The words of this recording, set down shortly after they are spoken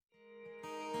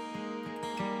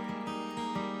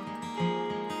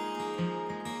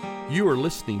You are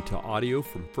listening to audio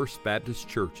from First Baptist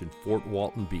Church in Fort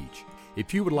Walton Beach.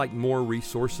 If you would like more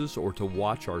resources or to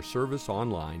watch our service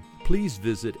online, please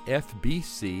visit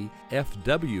fbcfwb.org.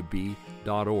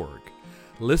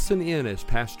 Listen in as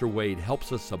Pastor Wade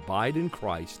helps us abide in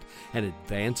Christ and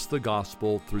advance the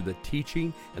gospel through the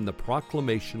teaching and the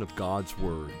proclamation of God's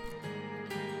Word.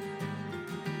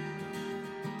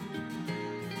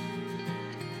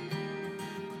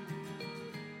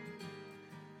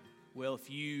 Well, if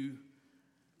you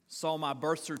saw my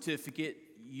birth certificate,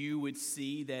 you would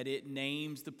see that it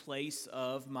names the place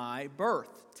of my birth,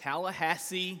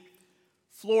 Tallahassee,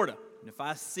 Florida. And if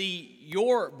I see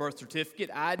your birth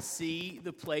certificate, I'd see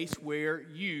the place where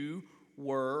you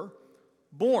were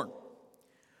born.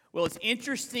 Well, it's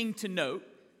interesting to note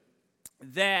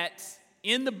that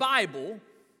in the Bible,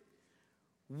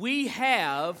 we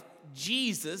have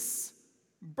Jesus'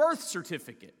 birth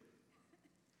certificate.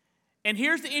 And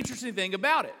here's the interesting thing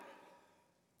about it.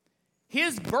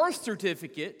 His birth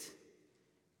certificate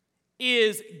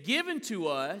is given to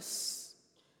us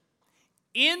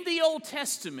in the Old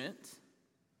Testament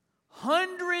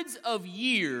hundreds of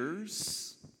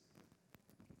years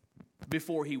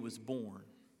before he was born.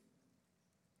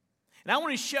 And I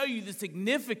want to show you the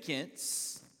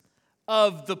significance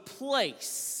of the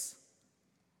place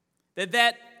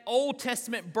that Old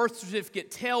Testament birth certificate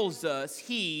tells us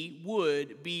he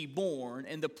would be born,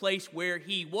 and the place where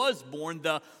he was born,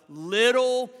 the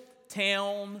little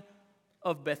town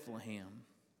of Bethlehem.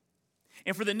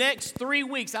 And for the next 3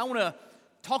 weeks, I want to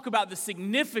talk about the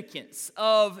significance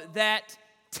of that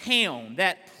town,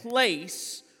 that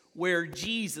place where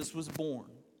Jesus was born.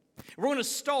 We're going to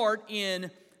start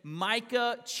in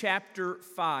Micah chapter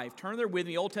 5. Turn there with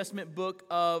me, Old Testament book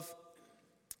of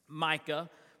Micah.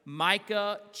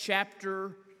 Micah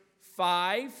chapter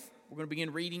 5. We're going to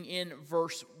begin reading in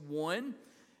verse 1.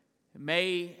 It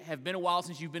may have been a while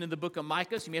since you've been in the book of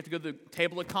Micah, so you may have to go to the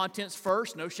table of contents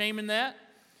first. No shame in that.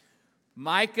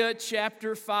 Micah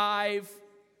chapter 5,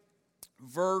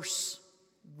 verse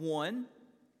 1.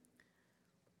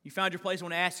 You found your place. I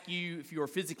want to ask you if you are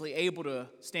physically able to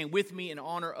stand with me in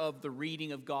honor of the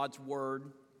reading of God's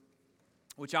word,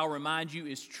 which I'll remind you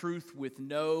is truth with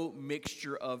no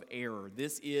mixture of error.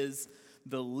 This is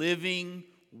the living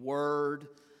Word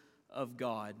of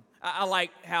God. I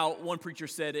like how one preacher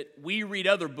said it. We read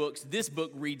other books. This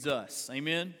book reads us.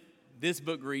 Amen? This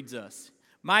book reads us.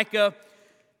 Micah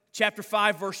chapter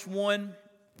 5, verse 1.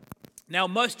 Now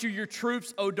muster your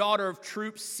troops, O daughter of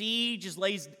troops. Siege is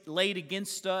laid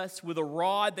against us. With a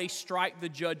rod they strike the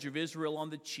judge of Israel on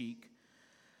the cheek.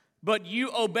 But you,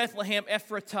 O Bethlehem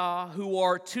Ephratah, who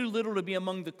are too little to be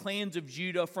among the clans of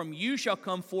Judah, from you shall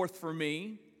come forth for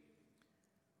me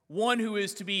one who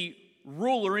is to be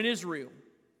ruler in Israel,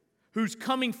 whose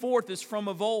coming forth is from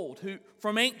of old,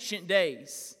 from ancient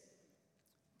days.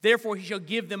 Therefore he shall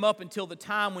give them up until the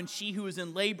time when she who is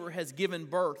in labor has given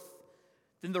birth.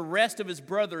 Then the rest of his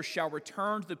brothers shall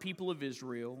return to the people of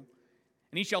Israel.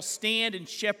 And he shall stand and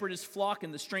shepherd his flock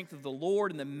in the strength of the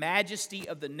Lord, in the majesty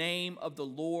of the name of the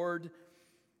Lord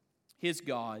his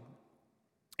God.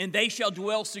 And they shall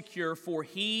dwell secure, for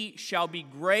he shall be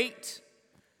great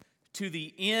to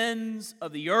the ends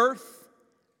of the earth,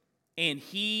 and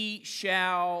he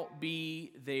shall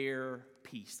be their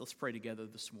peace. Let's pray together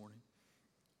this morning.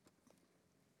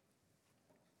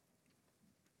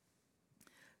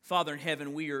 Father in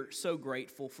heaven, we are so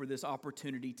grateful for this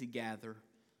opportunity to gather.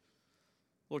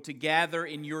 Lord, to gather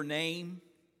in your name,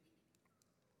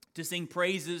 to sing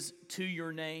praises to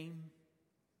your name,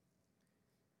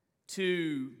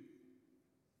 to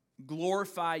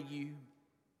glorify you,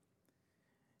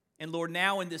 and Lord,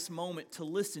 now in this moment, to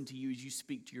listen to you as you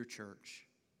speak to your church.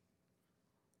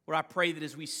 Lord, I pray that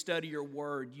as we study your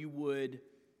word, you would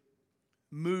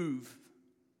move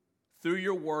through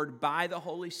your word by the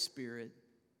Holy Spirit,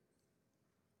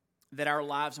 that our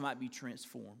lives might be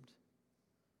transformed.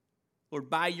 Lord,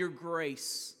 by your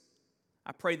grace,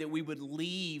 I pray that we would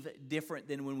leave different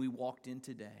than when we walked in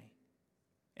today.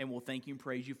 And we'll thank you and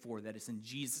praise you for that. It's in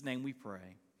Jesus' name we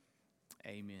pray.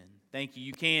 Amen. Thank you.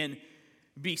 You can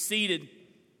be seated.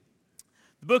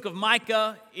 The book of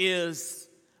Micah is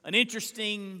an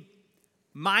interesting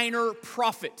minor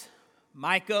prophet.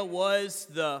 Micah was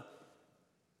the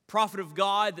prophet of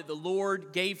God that the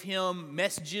Lord gave him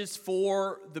messages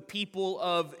for the people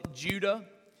of Judah.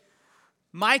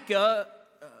 Micah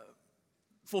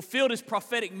fulfilled his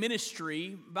prophetic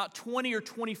ministry about 20 or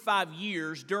 25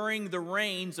 years during the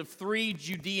reigns of 3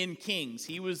 Judean kings.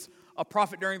 He was a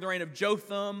prophet during the reign of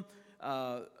Jotham,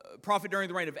 a prophet during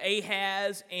the reign of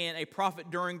Ahaz, and a prophet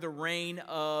during the reign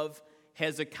of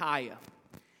Hezekiah.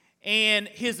 And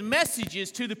his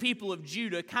messages to the people of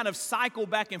Judah kind of cycle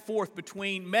back and forth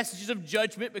between messages of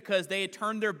judgment because they had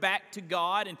turned their back to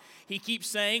God. And he keeps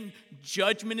saying,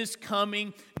 judgment is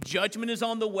coming. Judgment is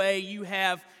on the way. You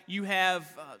have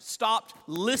stopped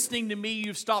listening to me.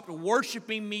 You've stopped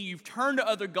worshiping me. You've turned to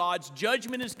other gods.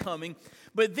 Judgment is coming.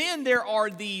 But then there are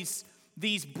these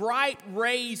bright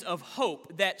rays of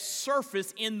hope that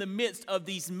surface in the midst of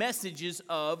these messages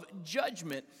of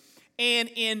judgment. And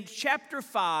in chapter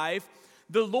 5,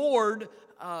 the Lord,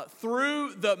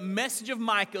 through the message of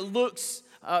Micah, looks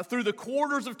through the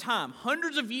quarters of time,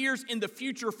 hundreds of years in the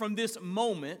future from this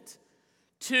moment,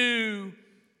 to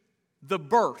the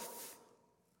birth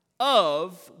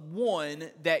of one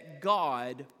that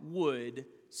God would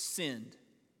send.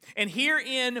 And here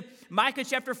in Micah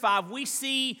chapter 5, we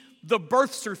see the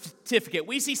birth certificate.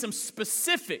 We see some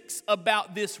specifics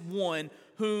about this one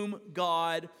whom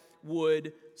God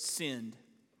would send.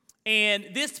 And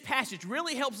this passage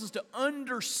really helps us to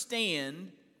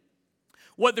understand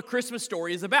what the Christmas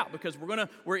story is about, because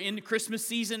we're in the Christmas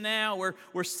season now.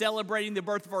 We're celebrating the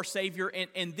birth of our Savior,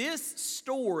 and this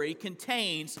story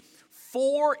contains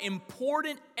 4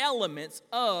 important elements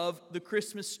of the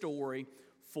Christmas story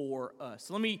for us.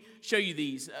 So let me show you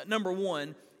these. Number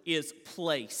 1 is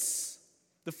place.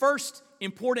 The first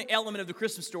important element of the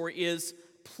Christmas story is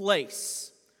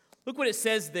place. Look what it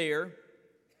says there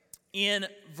in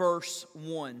verse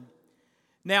 1.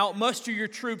 Now muster your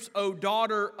troops, O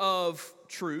daughter of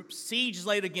troops. Siege is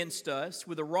laid against us.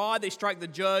 With a rod they strike the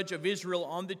judge of Israel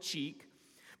on the cheek.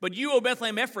 But you, O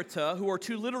Bethlehem Ephratah, who are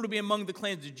too little to be among the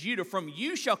clans of Judah, from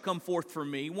you shall come forth for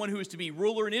me one who is to be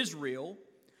ruler in Israel,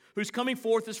 whose coming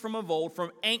forth is from of old,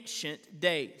 from ancient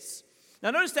days.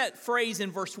 Now notice that phrase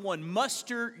in verse 1,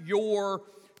 muster your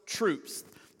troops.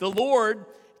 The Lord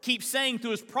keeps saying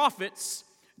through his prophets,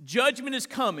 judgment is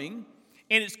coming,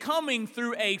 and it's coming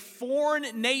through a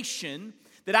foreign nation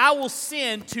that I will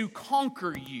send to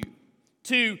conquer you,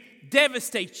 to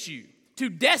devastate you, to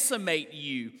decimate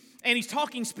you. And he's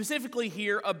talking specifically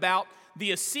here about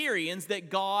the Assyrians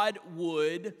that God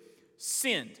would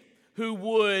send, who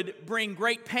would bring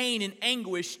great pain and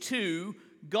anguish to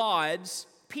God's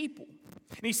people.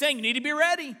 And he's saying, you need to be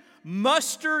ready.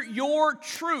 Muster your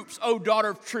troops, O daughter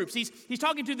of troops. He's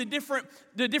talking to the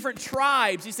different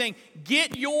tribes. He's saying,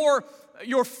 get your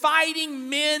fighting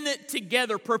men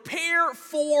together. Prepare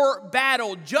for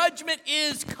battle. Judgment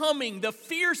is coming. The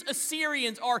fierce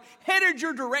Assyrians are headed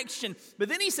your direction. But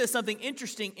then he says something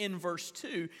interesting in verse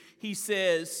 2. He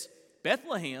says,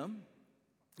 Bethlehem,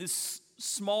 this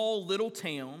small little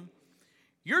town,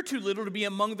 you're too little to be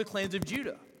among the clans of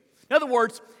Judah. In other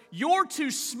words, you're too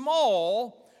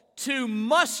small to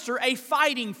muster a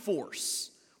fighting force.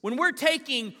 When we're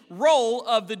taking roll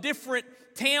of the different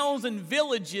towns and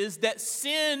villages that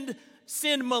send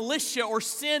militia or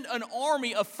send an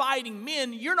army of fighting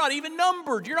men, you're not even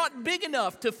numbered. You're not big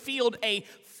enough to field a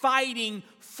fighting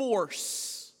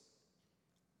force.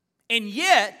 And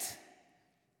yet,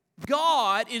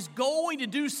 God is going to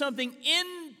do something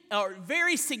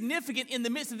very significant in the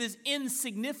midst of this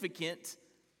insignificant,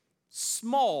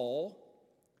 small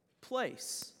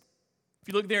place. If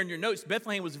you look there in your notes,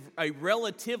 Bethlehem was a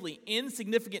relatively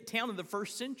insignificant town in the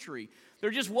first century.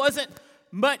 There just wasn't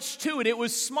much to it. It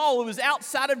was small. It was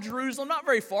outside of Jerusalem, not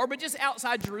very far, but just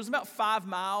outside Jerusalem, about 5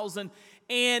 miles. And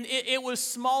it was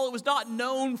small. It was not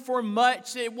known for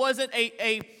much. It wasn't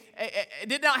it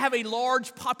did not have a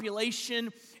large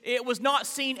population. It was not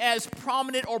seen as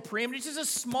prominent or preeminent. It's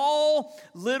just a small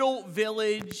little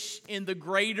village in the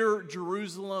greater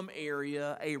Jerusalem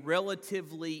area, a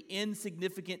relatively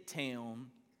insignificant town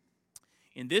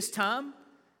in this time.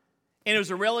 And it was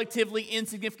a relatively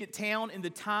insignificant town in the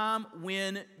time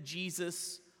when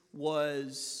Jesus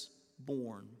was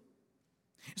born.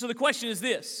 So the question is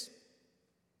this: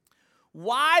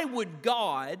 why would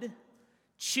God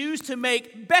choose to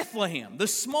make Bethlehem, the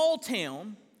small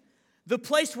town, the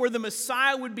place where the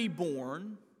Messiah would be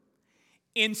born,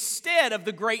 instead of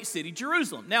the great city,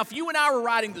 Jerusalem? Now, if you and I were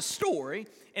writing the story,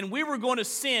 and we were going to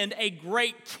send a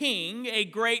great king, a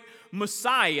great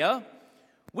Messiah,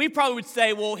 we probably would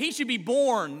say, well, he should be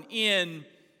born in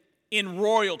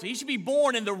royalty. He should be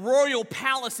born in the royal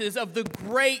palaces of the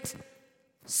great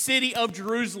city of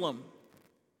Jerusalem.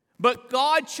 But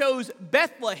God chose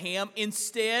Bethlehem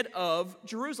instead of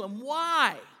Jerusalem.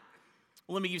 Why?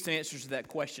 Well, let me give you some answers to that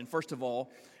question. First of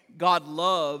all, God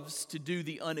loves to do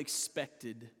the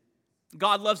unexpected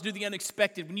God loves to do the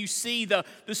unexpected. When you see the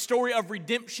story of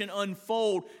redemption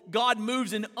unfold, God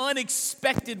moves in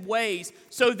unexpected ways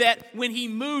so that when He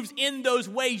moves in those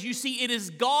ways, you see it is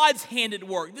God's hand at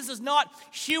work. This is not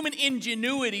human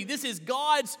ingenuity. This is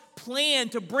God's plan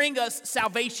to bring us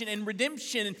salvation and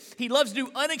redemption. And He loves to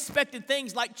do unexpected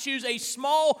things like choose a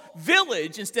small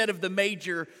village instead of the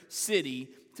major city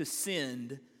to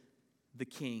send the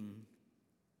King.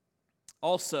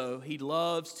 Also, He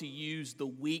loves to use the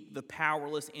weak, the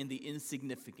powerless, and the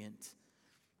insignificant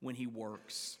when He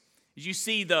works. As you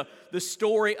see the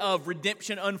story of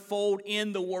redemption unfold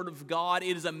in the Word of God,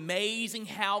 it is amazing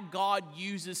how God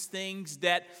uses things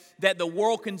that the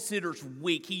world considers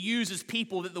weak. He uses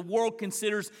people that the world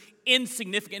considers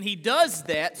insignificant. He does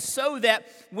that so that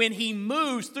when He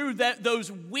moves through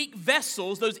those weak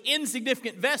vessels, those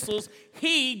insignificant vessels,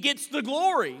 He gets the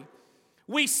glory.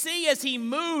 We see as He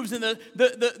moves and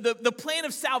the plan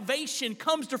of salvation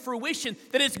comes to fruition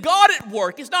that it's God at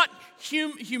work. It's not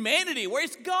humanity, where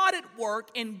it's God at work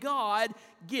and God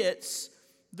gets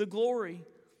the glory.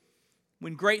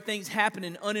 When great things happen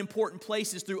in unimportant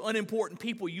places through unimportant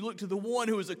people, you look to the one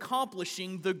who is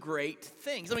accomplishing the great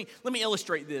things. Let me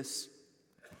illustrate this.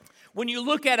 When you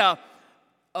look at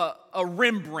a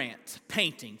Rembrandt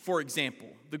painting, for example,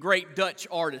 the great Dutch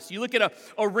artist. You look at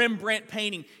a Rembrandt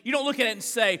painting, you don't look at it and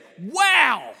say,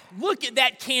 wow, look at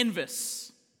that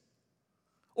canvas.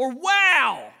 Or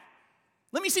wow,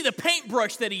 let me see the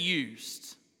paintbrush that he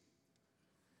used.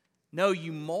 No,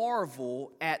 you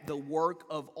marvel at the work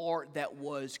of art that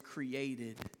was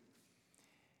created.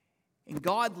 And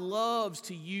God loves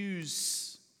to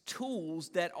use tools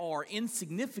that are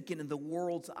insignificant in the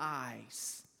world's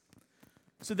eyes,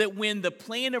 so that when the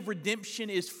plan of redemption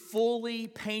is fully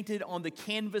painted on the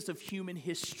canvas of human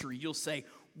history, you'll say,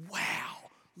 wow,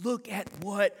 look at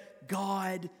what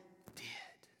God did.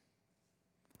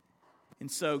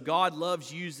 And so God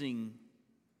loves using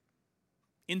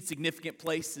insignificant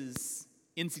places,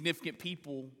 insignificant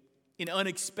people in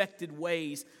unexpected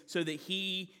ways so that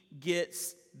He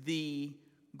gets the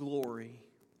glory.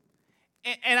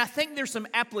 And I think there's some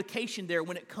application there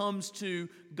when it comes to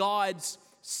God's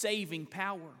saving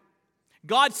power.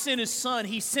 God sent His Son.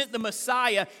 He sent the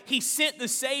Messiah. He sent the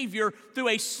Savior through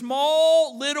a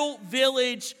small little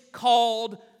village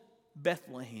called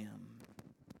Bethlehem.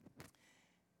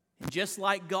 And just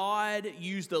like God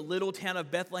used the little town of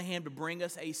Bethlehem to bring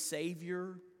us a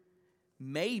Savior,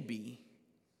 maybe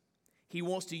He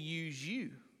wants to use you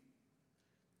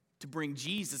to bring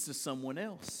Jesus to someone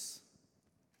else.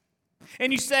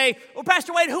 And you say, well,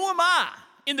 Pastor Wade, who am I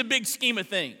in the big scheme of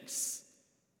things?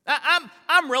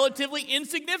 I'm relatively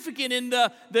insignificant in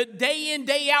the day in,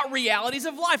 day out realities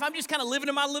of life. I'm just kind of living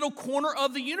in my little corner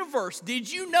of the universe.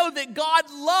 Did you know that God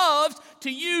loves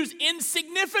to use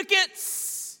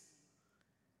insignificance?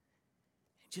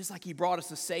 Just like He brought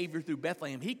us a Savior through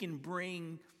Bethlehem, He can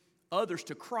bring others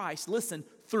to Christ, listen,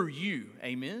 through you.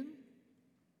 Amen?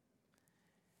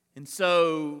 And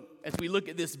so, as we look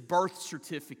at this birth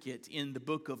certificate in the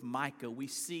book of Micah, we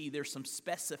see there's some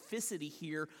specificity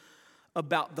here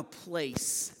about the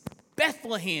place.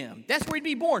 Bethlehem. That's where He'd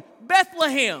be born.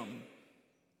 Bethlehem.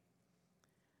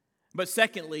 But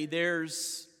secondly,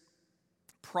 there's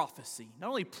prophecy. Not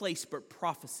only place, but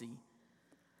prophecy.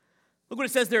 Look what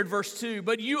it says there in verse 2.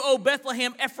 But you, O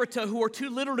Bethlehem Ephratah, who are too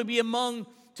little to be among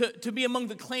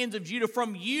the clans of Judah,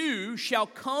 from you shall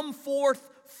come forth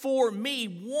for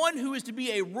me one who is to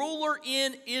be a ruler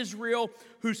in Israel,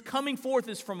 whose coming forth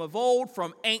is from of old,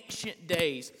 from ancient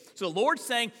days. So the Lord's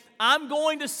saying, I'm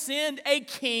going to send a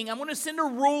king, I'm going to send a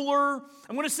ruler,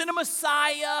 I'm going to send a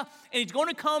Messiah, and He's going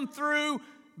to come through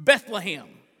Bethlehem.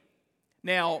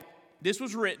 Now, this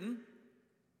was written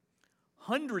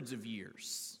hundreds of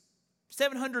years,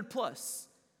 700 plus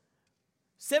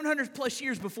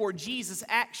years before Jesus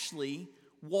actually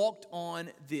walked on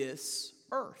this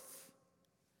earth.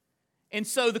 And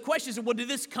so the question is, well, did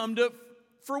this come to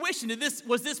fruition?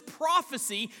 Was this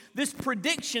prophecy, this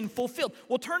prediction fulfilled?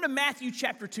 Well, turn to Matthew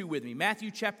chapter 2 with me. Matthew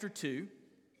chapter 2. I'm going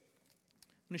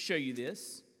to show you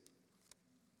this.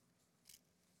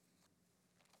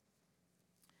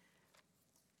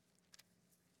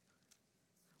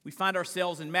 We find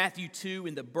ourselves in Matthew 2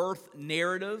 in the birth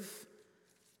narrative.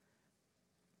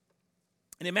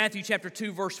 And in Matthew chapter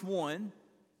 2, verse 1,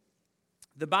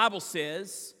 the Bible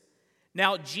says,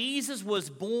 now Jesus was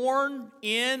born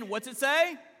in, what's it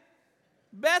say?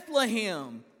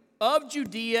 Bethlehem of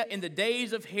Judea in the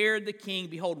days of Herod the king.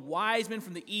 Behold, wise men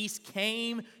from the east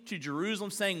came to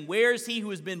Jerusalem, saying, where is he who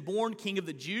has been born King of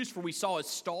the Jews? For we saw his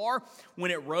star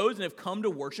when it rose and have come to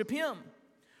worship him.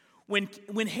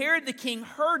 When Herod the king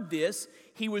heard this,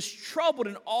 he was troubled,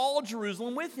 and all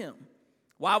Jerusalem with him.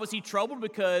 Why was he troubled?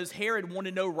 Because Herod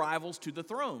wanted no rivals to the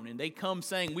throne. And they come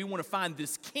saying, we want to find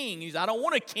this king. He says, I don't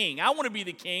want a king. I want to be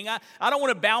the king. I don't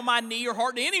want to bow my knee or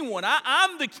heart to anyone.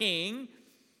 I'm the king.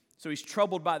 So he's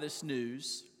troubled by this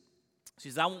news. He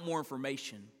says, I want more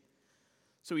information.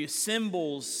 So he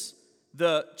assembles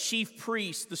the chief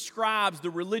priests, the scribes,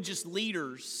 the religious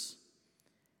leaders.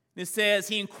 It says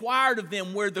he inquired of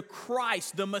them where the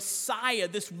Christ, the Messiah,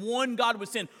 this one God would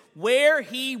send, where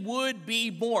he would be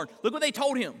born. Look what they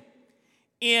told him.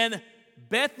 In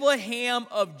Bethlehem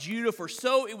of Judah, for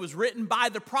so it was written by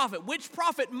the prophet. Which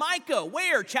prophet? Micah.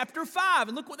 Where? Chapter 5.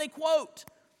 And look what they quote.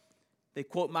 They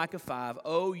quote Micah 5.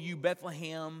 "O you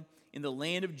Bethlehem in the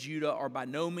land of Judah are by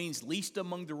no means least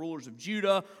among the rulers of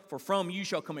Judah, for from you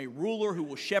shall come a ruler who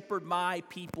will shepherd my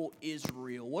people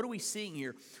Israel." What are we seeing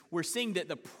here? We're seeing that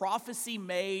the prophecy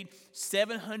made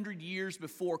 700 years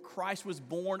before Christ was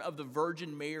born of the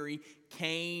Virgin Mary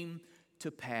came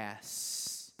to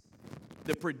pass.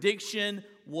 The prediction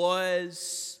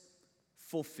was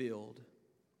fulfilled.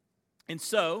 And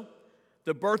so,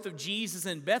 the birth of Jesus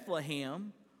in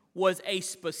Bethlehem was a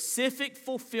specific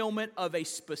fulfillment of a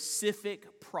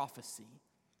specific prophecy.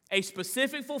 A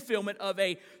specific fulfillment of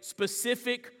a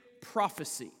specific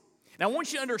prophecy. Now, I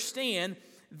want you to understand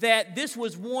that this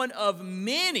was one of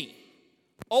many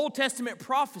Old Testament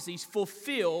prophecies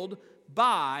fulfilled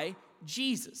by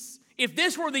Jesus. If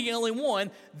this were the only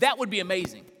one, that would be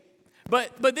amazing.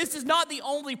 But this is not the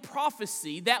only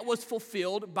prophecy that was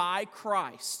fulfilled by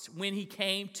Christ when he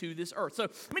came to this earth. So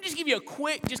let me just give you a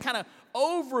quick, just kind of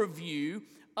overview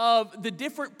of the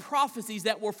different prophecies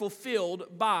that were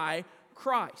fulfilled by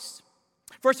Christ.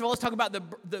 First of all, let's talk about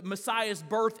the Messiah's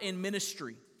birth and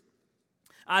ministry.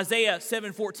 Isaiah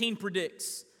 7:14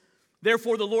 predicts,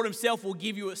 "Therefore the Lord himself will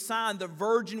give you a sign. The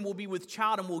virgin will be with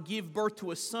child and will give birth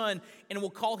to a son and will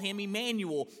call him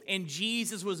Emmanuel." And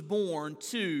Jesus was born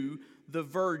to the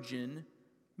Virgin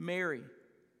Mary.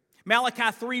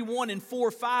 Malachi 3:1 and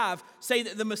 4:5 say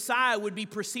that the Messiah would be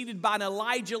preceded by an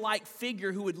Elijah-like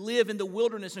figure who would live in the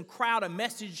wilderness and cry out a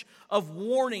message of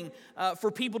warning for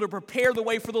people to prepare the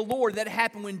way for the Lord. That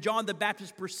happened when John the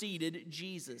Baptist preceded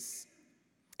Jesus.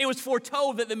 It was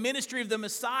foretold that the ministry of the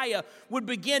Messiah would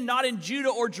begin not in Judah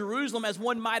or Jerusalem as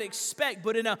one might expect,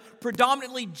 but in a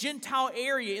predominantly Gentile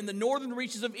area in the northern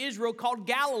reaches of Israel called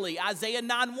Galilee. Isaiah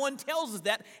 9:1 tells us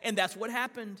that, and that's what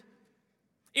happened.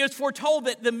 It was foretold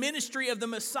that the ministry of the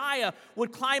Messiah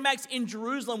would climax in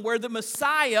Jerusalem, where the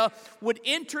Messiah would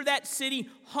enter that city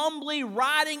humbly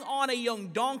riding on a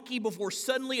young donkey before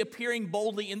suddenly appearing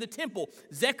boldly in the temple.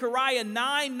 Zechariah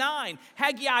 9:9,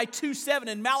 Haggai 2:7,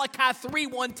 and Malachi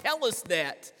 3:1 tell us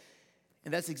that.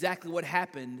 And that's exactly what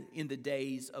happened in the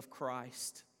days of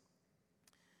Christ.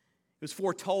 It was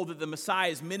foretold that the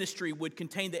Messiah's ministry would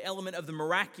contain the element of the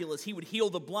miraculous. He would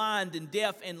heal the blind and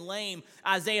deaf and lame.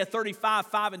 Isaiah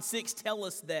 35:5 and 6 tell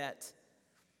us that.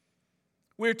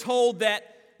 We're told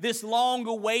that this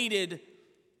long-awaited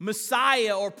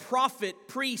Messiah or prophet,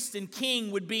 priest, and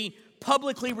king would be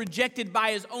publicly rejected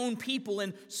by his own people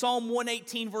in Psalm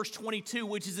 118 verse 22,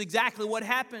 which is exactly what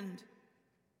happened.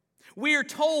 We are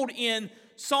told in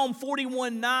Psalm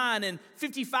 41:9 and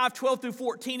 55:12 through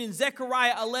 14 and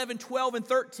Zechariah 11:12 and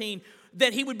 13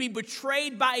 that he would be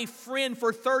betrayed by a friend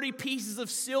for 30 pieces of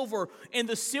silver, and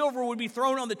the silver would be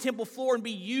thrown on the temple floor and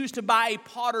be used to buy a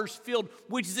potter's field,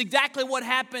 which is exactly what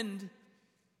happened.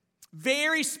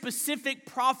 Very specific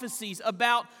prophecies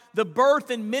about the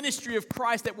birth and ministry of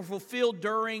Christ that were fulfilled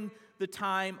during the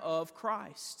time of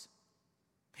Christ.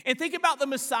 And think about the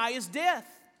Messiah's death.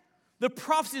 The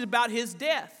prophecies about his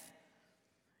death.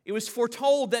 It was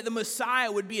foretold that the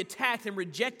Messiah would be attacked and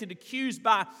rejected, accused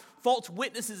by false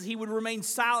witnesses. He would remain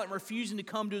silent, refusing to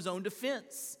come to his own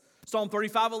defense. Psalm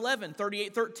 35:11,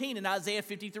 38:13, and Isaiah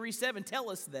 53:7 tell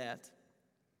us that.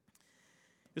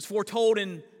 It was foretold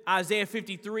in Isaiah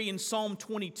 53 and Psalm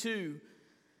 22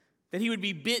 that he would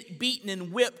be beaten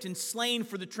and whipped and slain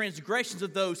for the transgressions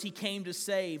of those he came to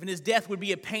save. And his death would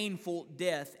be a painful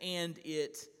death, and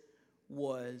it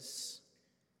was.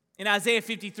 In Isaiah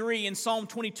 53 and Psalm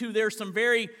 22, there are some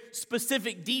very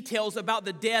specific details about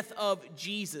the death of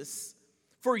Jesus.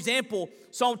 For example,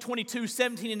 Psalm 22,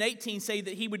 17 and 18 say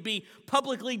that he would be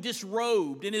publicly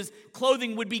disrobed and his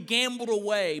clothing would be gambled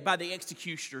away by the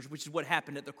executioners, which is what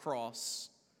happened at the cross.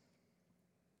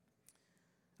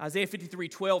 Isaiah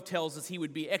 53:12 tells us he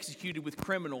would be executed with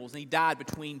criminals and he died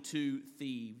between two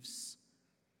thieves.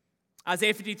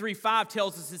 Isaiah 53:5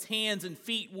 tells us his hands and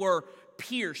feet were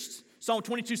pierced Psalm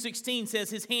 22:16 says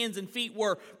his hands and feet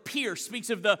were pierced. Speaks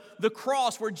of the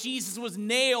cross where Jesus was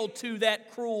nailed to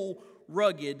that cruel,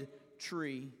 rugged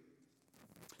tree.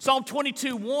 Psalm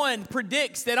 22:1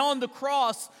 predicts that on the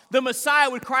cross, the Messiah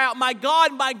would cry out, my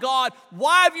God,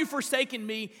 why have you forsaken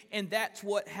me? And that's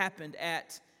what happened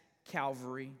at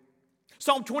Calvary.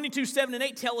 Psalm 22:7 and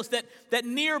 8 tell us that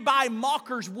nearby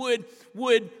mockers would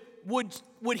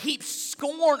heap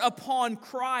scorn upon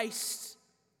Christ.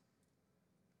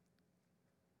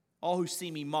 All who see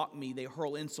me mock me, they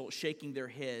hurl insults, shaking their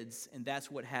heads, and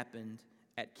that's what happened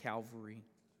at Calvary.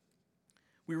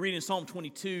 We read in Psalm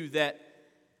 22 that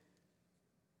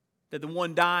the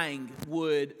one dying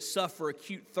would suffer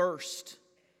acute thirst.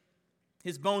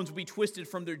 His bones would be twisted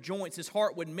from their joints. His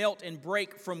heart would melt and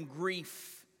break from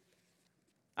grief.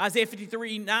 Isaiah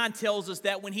 53:9 tells us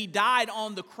that when he died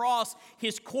on the cross,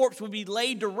 his corpse would be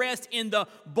laid to rest in the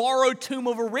borrowed tomb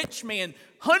of a rich man.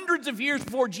 Hundreds of years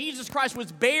before Jesus Christ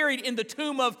was buried in the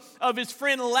tomb of his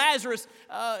friend Lazarus,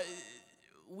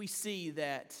 we see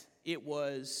that it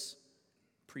was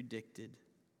predicted.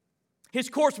 His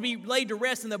corpse would be laid to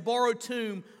rest in the borrowed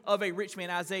tomb of a rich man,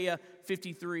 Isaiah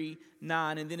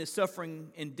 53:9. And then his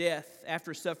suffering and death,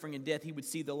 after suffering and death, he would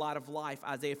see the light of life,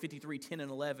 Isaiah 53:10 and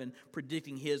 11,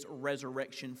 predicting his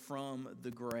resurrection from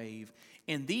the grave.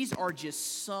 And these are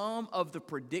just some of the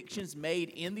predictions made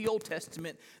in the Old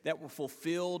Testament that were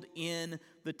fulfilled in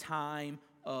the time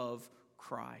of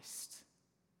Christ.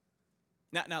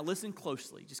 Now listen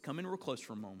closely. Just come in real close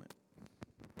for a moment.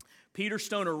 Peter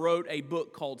Stoner wrote a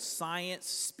book called Science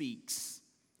Speaks.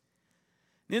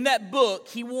 In that book,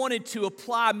 he wanted to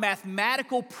apply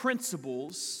mathematical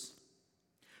principles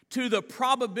to the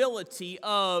probability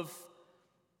of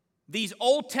these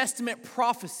Old Testament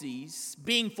prophecies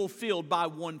being fulfilled by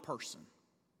one person.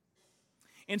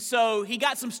 And so he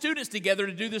got some students together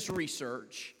to do this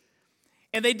research.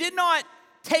 And they did not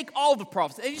take all the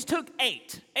prophecies. They just took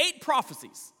eight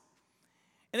prophecies.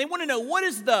 And they want to know, what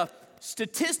is the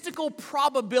statistical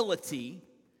probability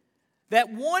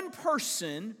that one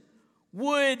person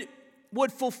would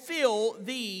fulfill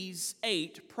these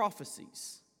 8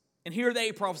 prophecies? And here are the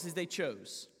 8 prophecies they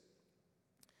chose.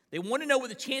 They want to know what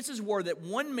the chances were that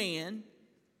one man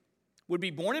would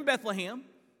be born in Bethlehem,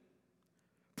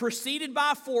 preceded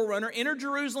by a forerunner, enter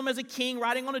Jerusalem as a king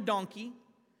riding on a donkey,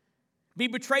 be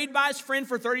betrayed by his friend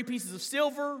for 30 pieces of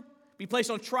silver, be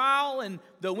placed on trial, and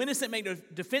though innocent, make a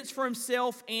defense for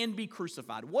himself, and be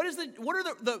crucified. What's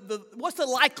the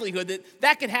likelihood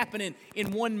that could happen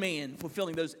in one man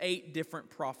fulfilling those 8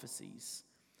 different prophecies?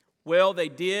 Well, they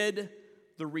did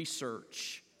the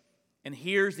research, and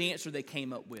here's the answer they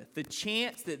came up with. The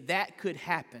chance that could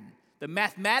happen, the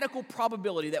mathematical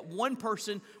probability that one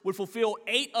person would fulfill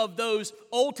 8 of those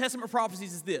Old Testament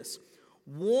prophecies is this: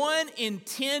 1 in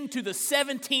 10 to the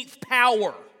 17th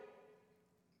power.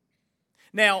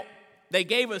 Now, they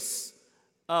gave us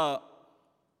an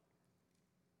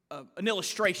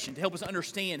illustration to help us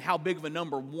understand how big of a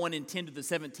number 1 in 10 to the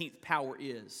 17th power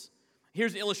is.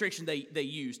 Here's the illustration they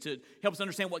used to help us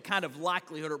understand what kind of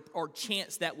likelihood or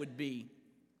chance that would be.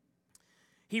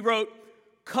 He wrote,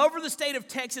 cover the state of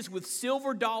Texas with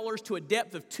silver dollars to a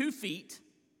depth of 2 feet,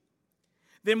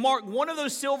 then mark one of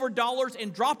those silver dollars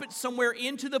and drop it somewhere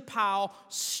into the pile,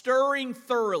 stirring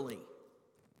thoroughly.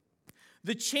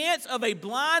 The chance of a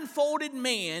blindfolded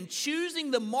man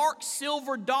choosing the marked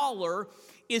silver dollar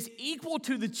is equal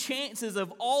to the chances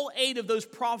of all 8 of those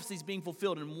prophecies being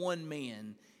fulfilled in one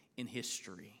man in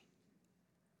history.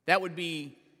 That would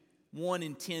be 1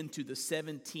 in 10 to the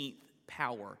 17th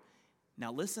power.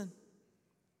 Now listen,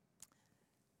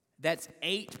 that's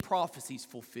 8 prophecies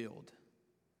fulfilled.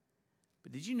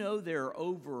 But did you know there are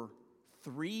over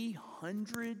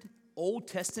 300 Old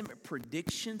Testament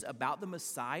predictions about the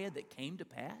Messiah that came to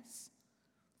pass?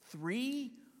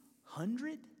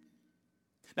 300?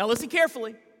 Now listen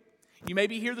carefully. You may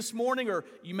be here this morning, or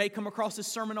you may come across this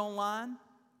sermon online,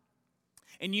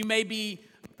 and you may be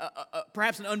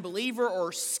perhaps an unbeliever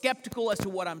or skeptical as to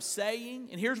what I'm saying.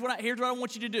 And here's what I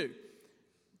want you to do.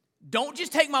 Don't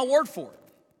just take my word for it.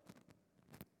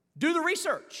 Do the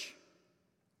research.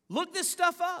 Look this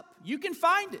stuff up. You can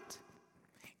find it.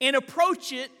 And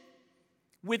approach it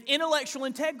with intellectual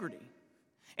integrity.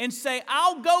 And say,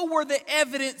 I'll go where the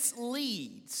evidence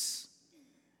leads.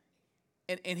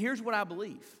 And here's what I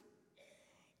believe.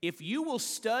 If you will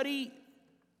study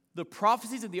the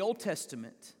prophecies of the Old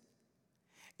Testament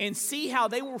and see how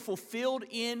they were fulfilled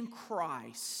in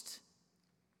Christ,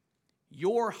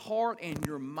 your heart and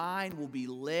your mind will be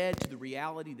led to the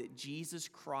reality that Jesus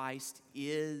Christ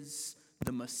is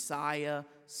the Messiah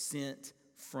sent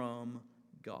from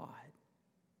God.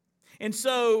 And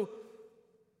so,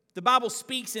 The Bible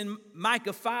speaks in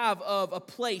Micah 5 of a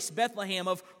place, Bethlehem,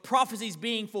 of prophecies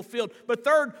being fulfilled. But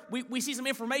third, we see some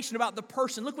information about the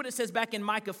person. Look what it says back in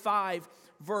Micah 5,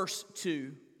 verse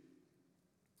 2.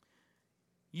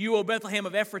 You, O Bethlehem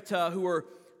of Ephratah, who are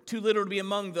too little to be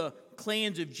among the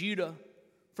clans of Judah,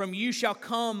 from you shall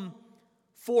come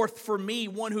forth for me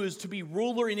one who is to be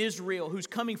ruler in Israel, whose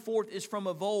coming forth is from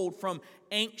of old, from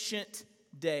ancient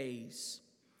days.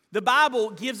 The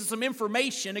Bible gives us some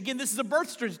information. Again, this is a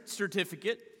birth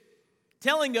certificate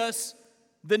telling us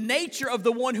the nature of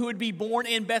the one who would be born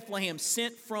in Bethlehem,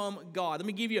 sent from God. Let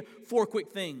me give you 4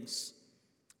 quick things.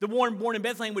 The one born in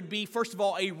Bethlehem would be, first of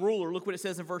all, a ruler. Look what it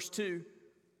says in verse 2.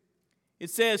 It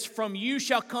says, from you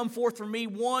shall come forth from me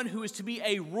one who is to be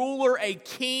a ruler, a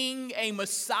king, a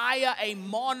Messiah, a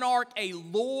monarch, a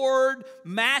Lord,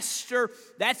 master.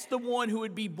 That's the one who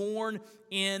would be born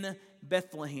in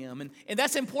Bethlehem. And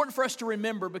that's important for us to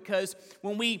remember, because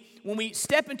when we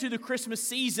step into the Christmas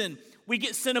season, we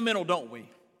get sentimental, don't we?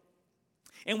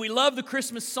 And we love the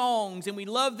Christmas songs, and we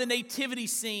love the nativity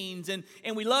scenes, and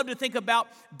we love to think about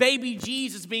baby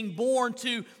Jesus being born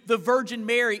to the Virgin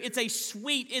Mary. It's a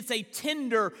sweet, it's a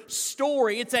tender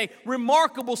story. It's a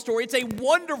remarkable story. It's a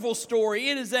wonderful story.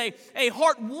 It is a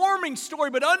heartwarming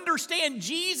story. But understand,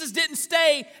 Jesus didn't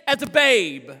stay as a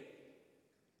babe.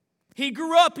 He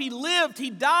grew up, he lived,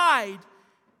 he died.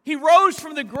 He rose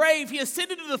from the grave. He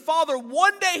ascended to the Father.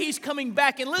 One day he's coming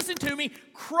back. And listen to me,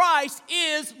 Christ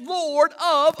is Lord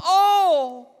of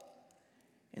all.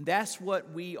 And that's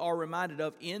what we are reminded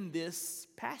of in this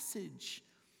passage.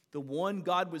 The one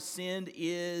God would send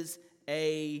is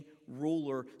a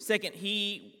ruler. Second,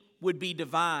 he would be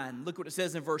divine. Look what it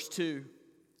says in verse 2.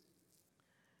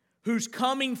 Who's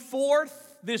coming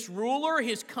forth, this ruler,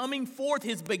 his coming forth,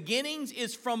 his beginnings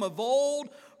is from of old,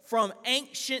 from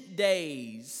ancient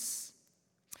days.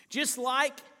 Just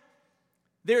like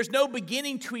there's no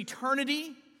beginning to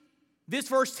eternity, this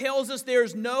verse tells us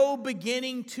there's no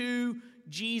beginning to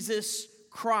Jesus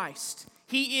Christ.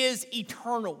 He is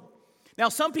eternal. Now,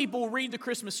 some people read the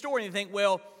Christmas story and think,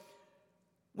 well,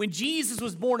 when Jesus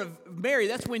was born of Mary,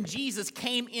 that's when Jesus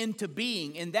came into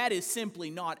being, and that is simply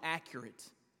not accurate.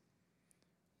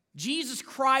 Jesus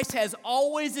Christ has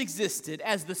always existed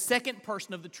as the second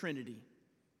person of the Trinity.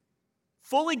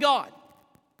 Fully God,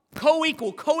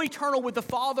 co-equal, co-eternal with the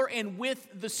Father and with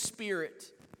the Spirit.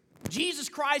 Jesus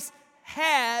Christ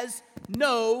has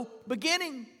no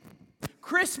beginning.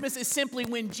 Christmas is simply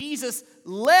when Jesus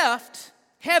left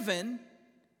heaven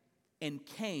and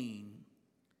came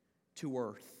to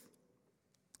earth.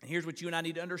 And here's what you and I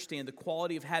need to understand. The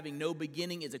quality of having no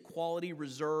beginning is a quality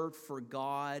reserved for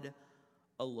God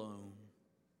alone.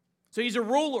 So he's a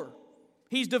ruler.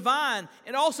 He's divine.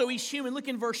 And also he's human. Look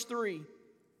in verse 3.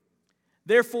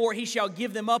 Therefore he shall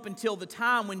give them up until the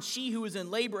time when she who is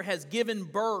in labor has given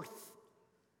birth.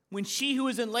 When she who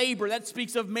is in labor, that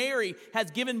speaks of Mary, has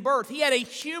given birth. He had a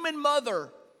human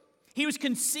mother. He was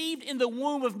conceived in the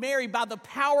womb of Mary by the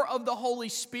power of the Holy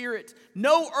Spirit.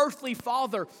 No earthly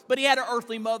father, but he had an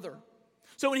earthly mother.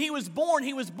 So when he was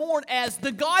born as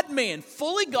the God-man,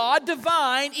 fully God,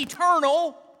 divine,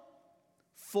 eternal,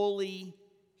 fully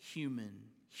human.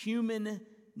 Human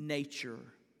nature.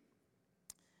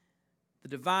 The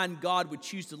divine God would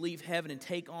choose to leave heaven and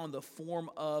take on the form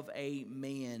of a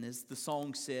man, as the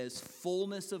song says,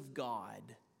 fullness of God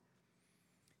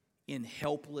in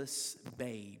helpless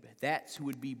babe. That's who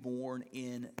would be born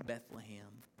in Bethlehem.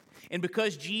 And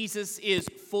because Jesus is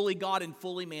fully God and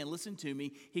fully man, listen to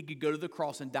me, he could go to the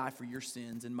cross and die for your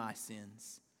sins and my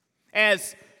sins.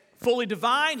 As fully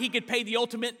divine, he could pay the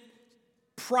ultimate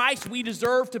price we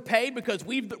deserve to pay because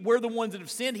we're the ones that have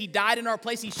sinned. He died in our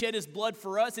place. He shed his blood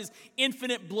for us. His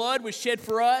infinite blood was shed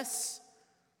for us.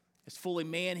 As fully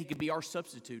man, he could be our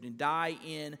substitute and die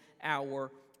in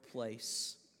our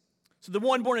place. So the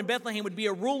one born in Bethlehem would be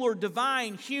a ruler,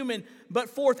 divine, human, but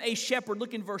fourth, a shepherd.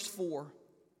 Look in verse 4.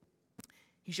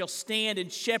 He shall stand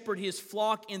and shepherd his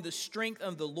flock in the strength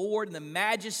of the Lord and the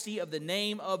majesty of the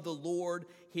name of the Lord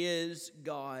his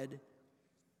God.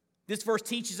 This verse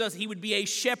teaches us he would be a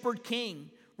shepherd king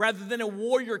rather than a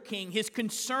warrior king. His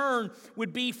concern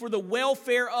would be for the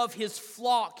welfare of his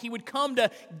flock. He would come to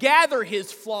gather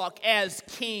his flock as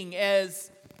king,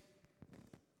 as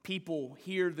people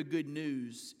hear the good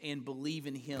news and believe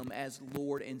in him as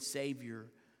Lord and Savior.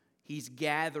 He's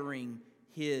gathering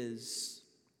his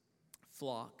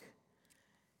flock.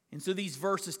 And so these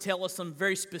verses tell us some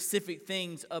very specific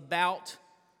things about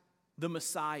the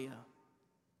Messiah.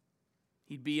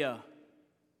 He'd be a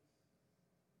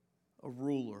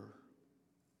ruler,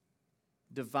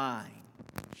 divine,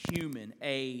 human,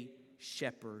 a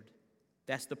shepherd.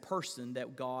 That's the person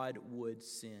that God would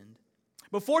send.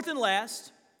 But fourth and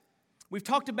last, we've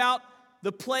talked about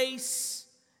the place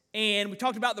and we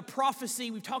talked about the prophecy.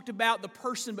 We've talked about the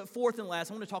person. But fourth and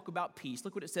last, I want to talk about peace.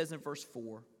 Look what it says in verse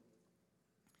 4.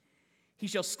 He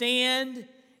shall stand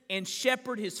and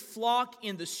shepherd his flock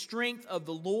in the strength of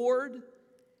the Lord,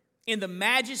 in the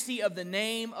majesty of the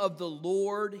name of the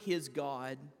Lord his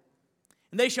God.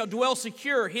 And they shall dwell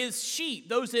secure, his sheep,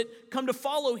 those that come to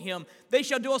follow him. They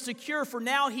shall dwell secure, for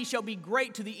now he shall be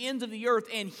great to the ends of the earth,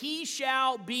 and he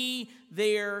shall be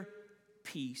their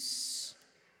peace.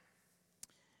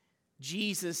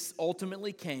 Jesus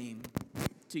ultimately came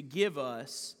to give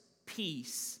us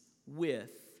peace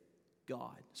with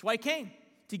God. That's why he came,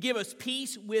 to give us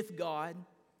peace with God.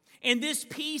 And this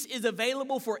peace is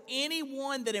available for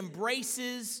anyone that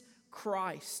embraces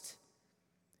Christ.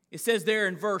 It says there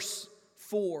in verse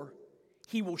 4,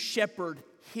 he will shepherd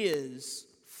his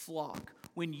flock.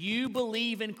 When you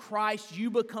believe in Christ, you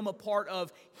become a part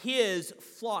of his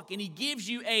flock. And he gives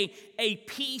you a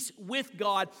peace with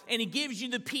God, and he gives you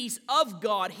the peace of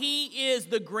God. He is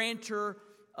the grantor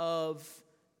of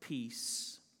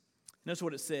peace. Notice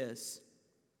what it says.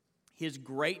 His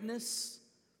greatness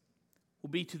will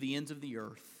be to the ends of the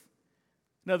earth.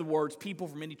 In other words, people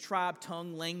from any tribe,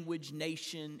 tongue, language,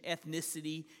 nation,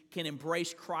 ethnicity can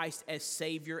embrace Christ as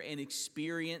Savior and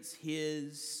experience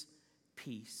his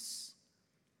peace.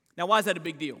 Now, why is that a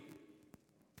big deal?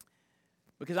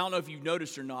 Because I don't know if you've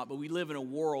noticed or not, but we live in a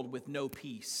world with no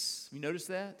peace. You notice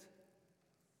that?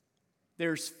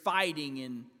 There's fighting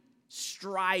and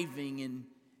striving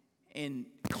and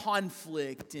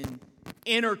conflict and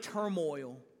inner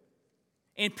turmoil.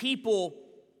 And people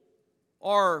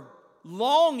are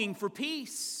longing for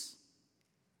peace.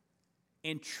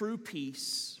 And true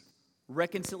peace,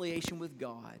 reconciliation with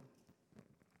God,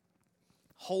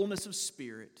 wholeness of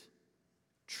spirit,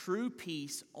 true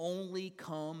peace only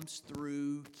comes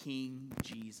through King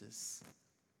Jesus.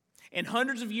 And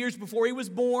hundreds of years before he was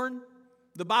born,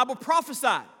 the Bible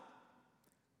prophesied,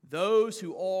 those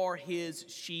who are his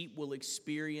sheep will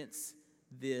experience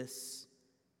this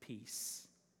peace.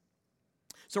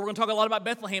 So we're going to talk a lot about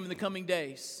Bethlehem in the coming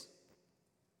days.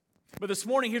 But this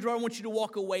morning, here's what I want you to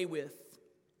walk away with.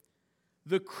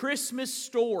 The Christmas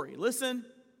story, listen,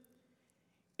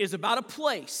 is about a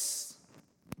place,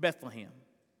 Bethlehem,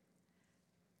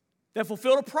 that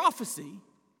fulfilled a prophecy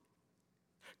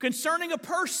concerning a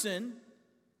person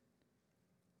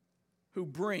who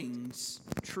brings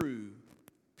true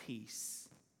peace.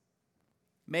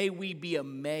 May we be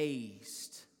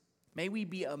amazed. May we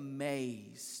be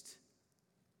amazed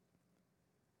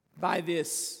by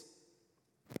this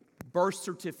birth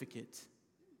certificate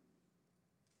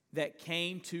that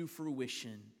came to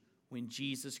fruition when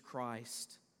Jesus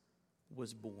Christ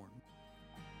was born.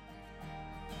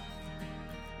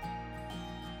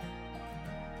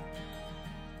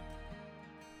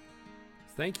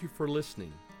 Thank you for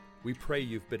listening. We pray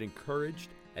you've been encouraged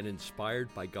and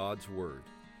inspired by God's Word.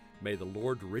 May the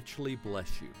Lord richly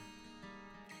bless you.